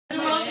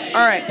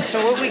Alright,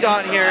 so what we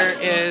got here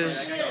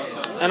is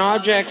an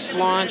object's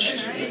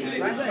launched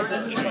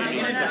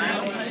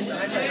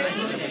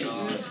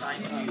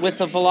with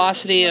a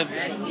velocity of,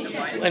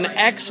 an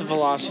x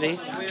velocity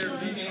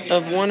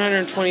of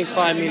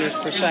 125 meters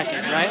per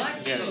second,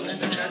 right? Yeah.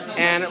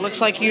 And it looks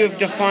like you have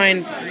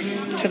defined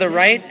to the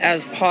right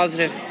as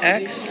positive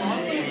x.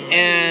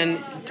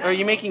 And are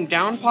you making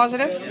down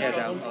positive? Yeah,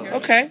 down.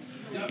 Okay.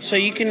 So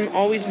you can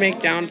always make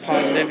down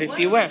positive if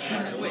you wish.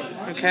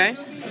 Okay?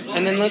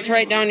 And then let's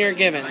write down your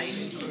givens.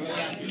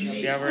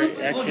 Yeah, we're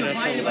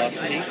exponential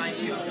velocity.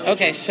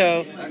 Okay,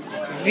 so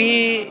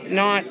v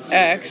naught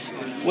x,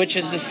 which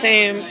is the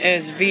same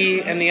as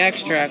v in the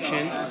x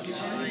direction,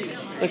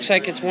 looks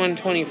like it's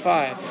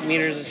 125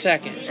 meters a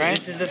second, right?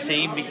 This is the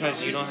same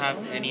because you don't have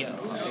any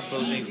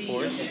opposing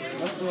force.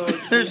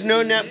 There's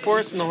no net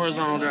force in the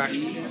horizontal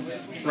direction,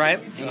 right?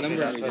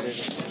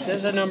 This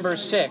There's a number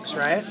 6,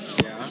 right?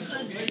 Yeah.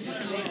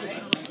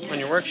 On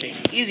your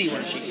worksheet. Easy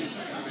worksheet.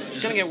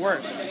 It's gonna get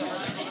worse.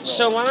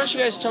 So why don't you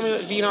guys tell me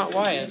what v naught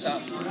y is?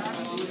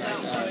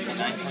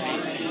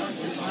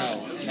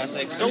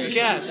 Don't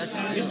guess.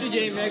 Mr.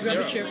 J, may I grab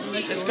a chair from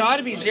next It's got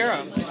to be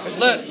 0.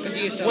 Look,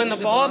 when the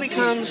ball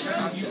becomes,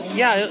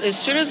 yeah, as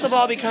soon as the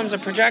ball becomes a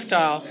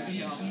projectile,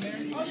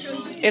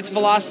 its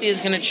velocity is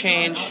going to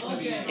change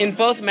in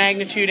both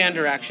magnitude and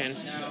direction,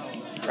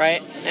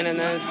 right? And then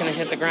it's going to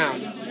hit the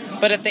ground.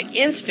 But at the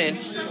instant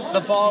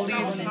the ball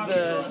leaves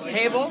the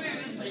table,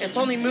 it's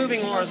only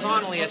moving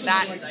horizontally at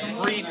that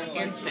brief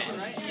instant.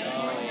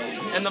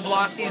 And the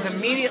velocity is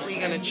immediately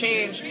going to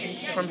change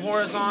from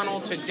horizontal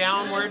to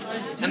downward,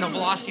 and the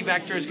velocity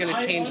vector is going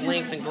to change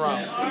length and grow.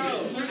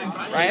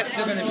 Right? It's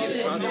still going to be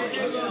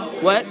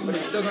constant. What? But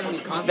it's still going to be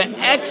constant. The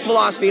x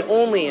velocity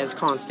only is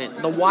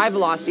constant. The y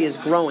velocity is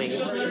growing.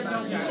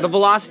 The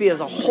velocity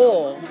as a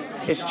whole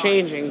is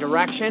changing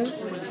direction,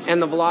 and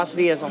the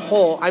velocity as a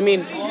whole, I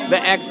mean the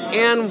x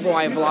and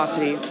y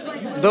velocity,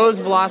 those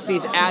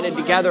velocities added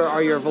together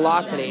are your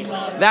velocity.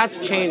 That's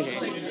changing.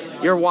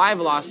 Your y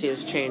velocity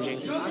is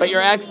changing, but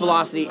your x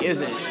velocity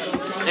isn't.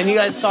 And you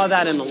guys saw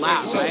that in the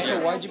lab, right? So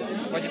why'd you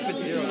put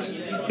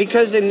 0?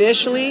 Because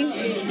initially,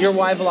 your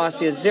y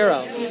velocity is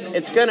 0.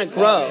 It's going to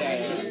grow.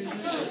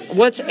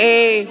 What's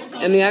a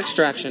in the x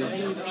direction?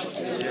 0.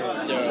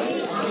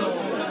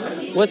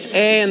 What's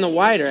a in the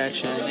y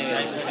direction?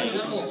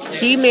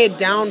 He made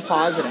down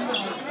positive.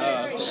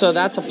 So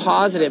that's a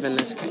positive in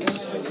this case.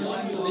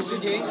 Mr.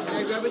 J, may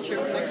I grab a chair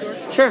from next door?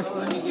 Sure.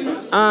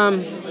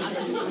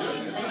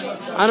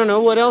 I don't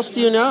know. What else do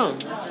you know?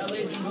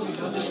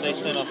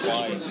 Displacement of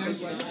y.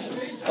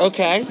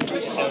 Okay.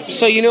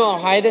 So you know how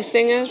high this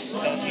thing is?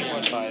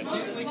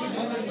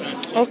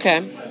 17.5.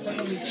 Okay.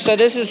 So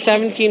this is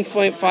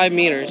 17.5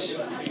 meters.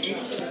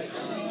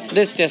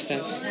 This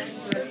distance.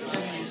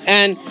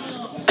 And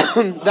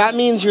that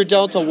means your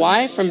delta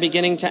y from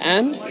beginning to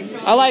end.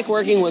 I like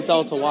working with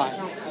delta y.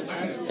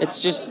 It's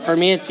just, for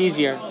me, it's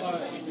easier.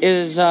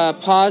 Is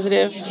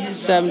positive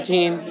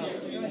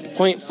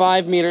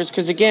 17.5 meters,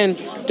 because again,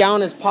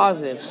 down is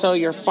positive. So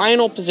your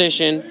final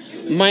position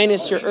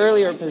minus your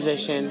earlier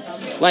position,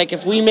 like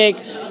if we make,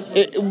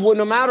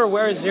 no matter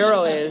where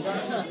 0 is,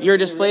 your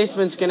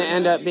displacement's going to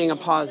end up being a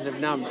positive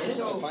number.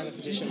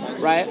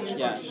 Right?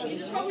 Yeah.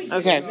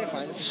 Okay.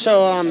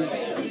 So,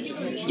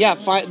 yeah,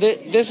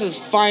 this is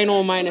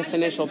final minus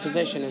initial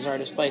position is our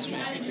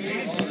displacement.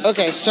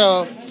 Okay,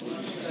 so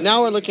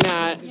now we're looking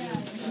at,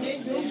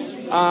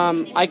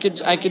 I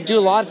could do a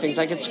lot of things.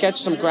 I could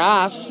sketch some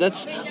graphs.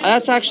 That's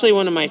actually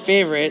one of my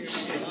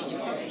favorites.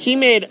 He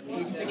made,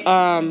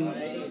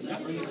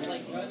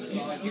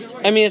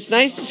 I mean, it's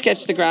nice to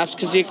sketch the graphs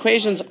because the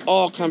equations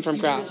all come from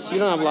graphs. You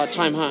don't have a lot of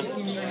time, huh?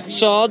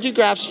 So I'll do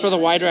graphs for the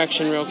y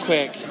direction real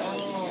quick.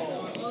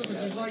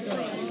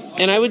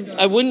 And I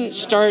wouldn't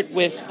start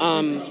with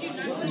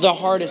the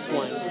hardest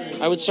one.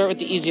 I would start with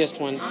the easiest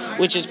one,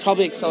 which is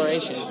probably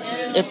acceleration.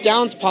 If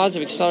down's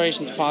positive,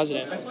 acceleration's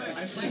positive,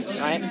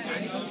 right?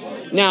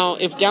 Now,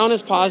 if down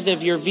is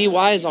positive, your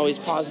Vy is always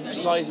positive.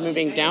 It's always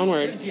moving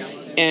downward,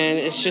 and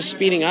it's just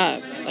speeding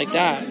up like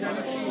that.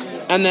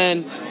 And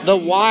then the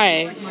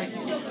y,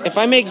 if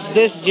I make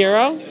this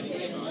 0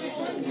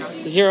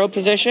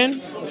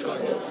 position,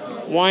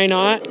 y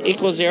naught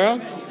equals 0.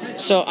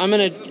 So I'm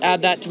going to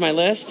add that to my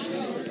list.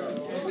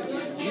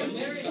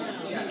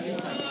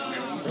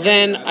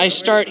 Then I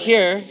start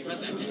here,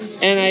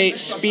 and I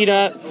speed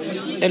up,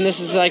 and this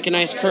is like a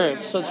nice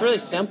curve. So it's really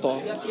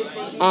simple.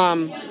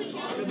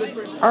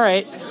 All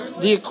right,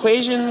 the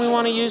equation we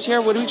want to use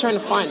here, what are we trying to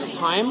find? The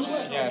time?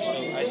 Yeah, so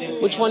I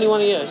think... Which one do you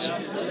want to use?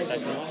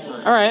 Second one.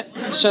 All right,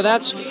 so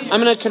that's,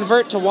 I'm going to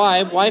convert to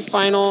y. Y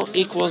final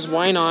equals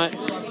y naught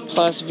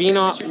plus v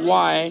naught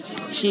y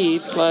t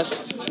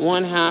plus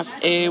 1/2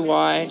 a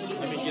y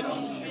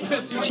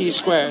t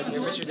squared.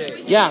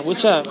 Yeah,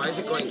 what's up? Why is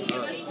it going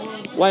up?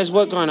 Why is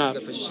what gone up?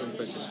 The position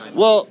versus time.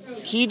 Well,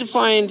 he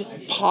defined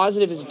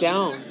positive as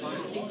down.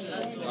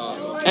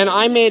 And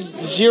I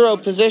made 0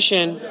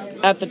 position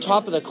at the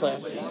top of the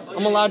cliff.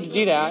 I'm allowed to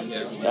do that.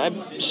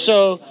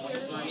 So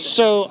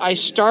I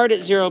start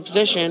at 0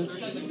 position.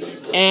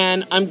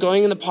 and I'm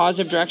going in the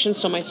positive direction,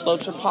 so my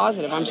slopes are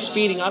positive. I'm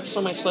speeding up,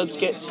 so my slopes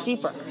get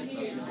steeper.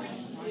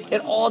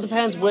 It all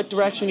depends what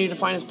direction you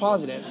define as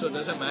positive. So it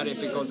doesn't matter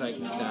if it goes like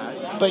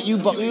that. But you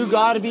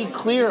got to be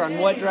clear on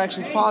what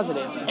direction's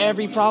positive.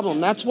 Every problem.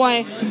 That's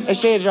why I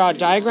say to draw a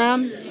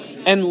diagram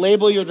and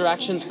label your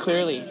directions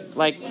clearly,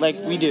 like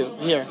we do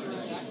here.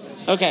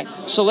 Okay,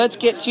 so let's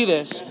get to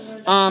this.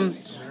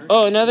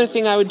 Another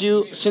thing I would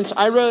do, since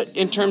I wrote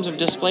in terms of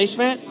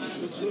displacement,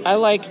 I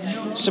like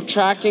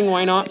subtracting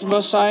y naught from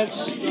both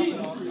sides.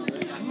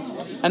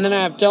 And then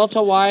I have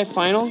delta y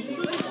final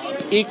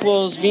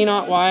equals v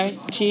naught y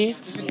t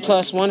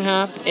plus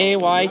 1/2 a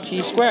y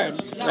t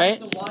squared,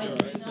 right?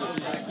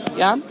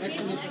 Yeah?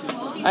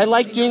 I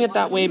like doing it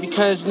that way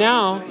because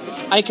now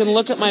I can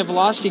look at my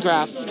velocity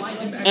graph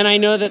and I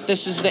know that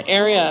this is the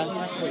area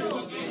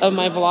of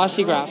my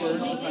velocity graph.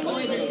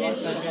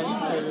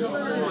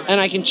 And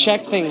I can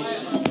check things.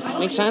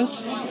 Make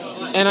sense?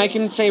 And I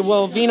can say,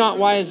 well, v naught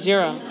y is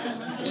 0.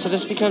 So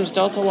this becomes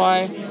delta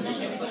y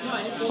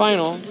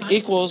final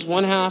equals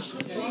 1/2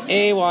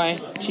 a y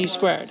t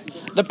squared.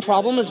 The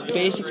problem is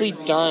basically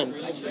done.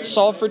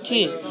 Solve for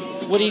t.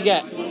 What do you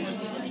get?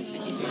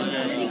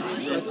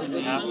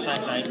 Half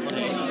times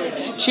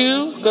 9.8.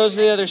 2 goes to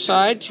the other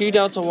side. 2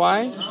 delta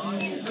y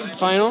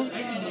final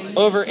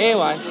over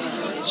ay.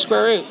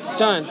 Square root.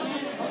 Done.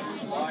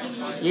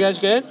 You guys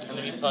good? And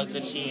then we plug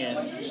the t in.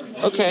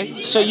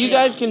 Okay, so you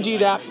guys can do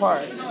that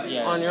part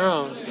on your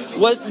own.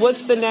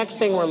 What's the next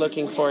thing we're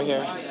looking for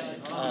here?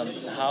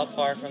 How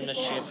far from the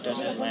ship does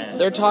it land?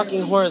 They're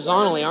talking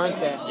horizontally, aren't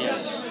they?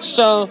 Yes.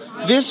 So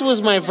this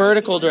was my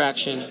vertical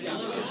direction.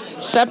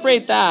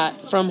 Separate that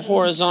from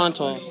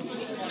horizontal.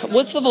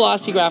 What's the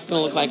velocity graph going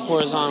to look like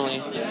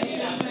horizontally?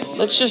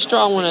 Let's just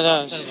draw one of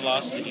those.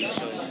 Velocity,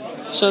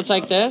 So it's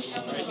like this.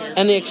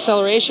 And the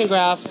acceleration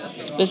graph,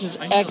 this is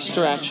x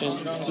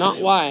direction, not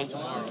y.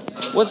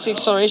 What's the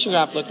acceleration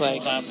graph look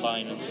like? flat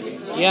line.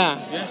 Yeah,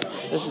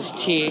 this is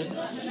t.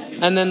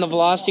 And then the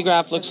velocity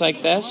graph looks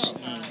like this.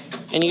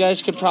 And you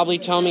guys could probably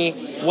tell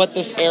me what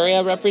this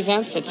area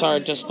represents. It's our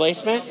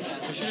displacement,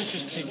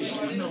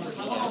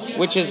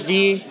 which is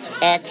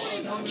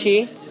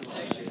vxt.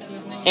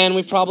 And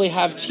we probably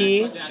have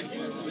t.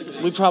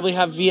 We probably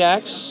have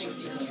vx.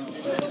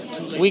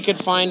 We could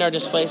find our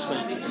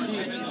displacement.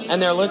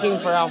 And they're looking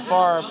for how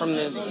far from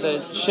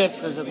the ship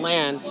does it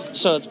land,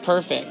 so it's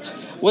perfect.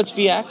 What's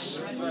vx?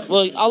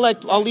 Well,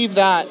 I'll leave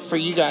that for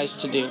you guys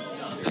to do.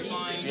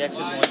 Vx is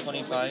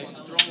 125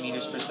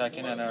 meters per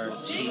second, and our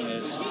t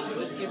is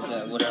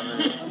whatever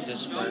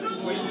this word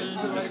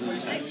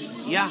text.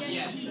 Yeah.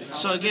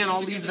 So again,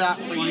 I'll leave that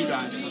for you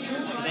guys.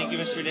 Thank you,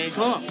 Mr. Day.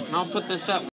 Cool. And I'll put this up.